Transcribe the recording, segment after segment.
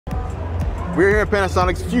We're here at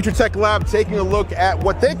Panasonic's Future Tech Lab taking a look at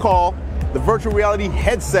what they call the virtual reality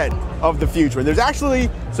headset of the future. And there's actually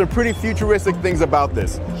some pretty futuristic things about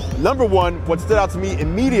this. Number one, what stood out to me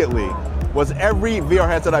immediately was every VR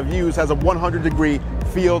headset I've used has a 100-degree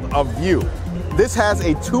field of view. This has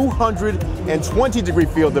a 220-degree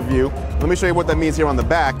field of view. Let me show you what that means here on the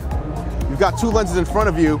back. You've got two lenses in front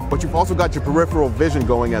of you, but you've also got your peripheral vision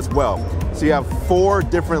going as well. So you have 4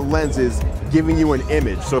 different lenses giving you an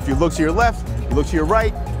image. So if you look to your left, you look to your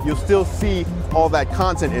right, you'll still see all that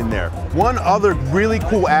content in there. One other really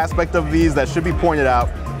cool aspect of these that should be pointed out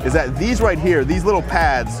is that these right here, these little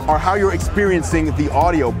pads, are how you're experiencing the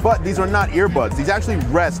audio, but these are not earbuds. These actually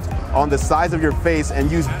rest on the sides of your face and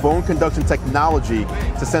use bone conduction technology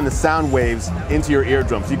to send the sound waves into your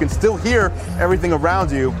eardrums. So you can still hear everything around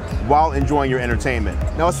you while enjoying your entertainment.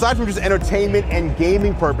 Now, aside from just entertainment and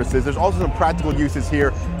gaming purposes, there's also some practical uses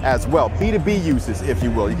here as well. B2B uses, if you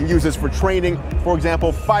will. You can use this for training, for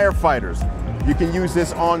example, firefighters. You can use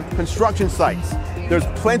this on construction sites. There's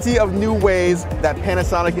plenty of new ways that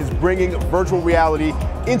Panasonic is bringing virtual reality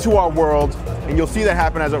into our world, and you'll see that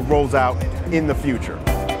happen as it rolls out in the future.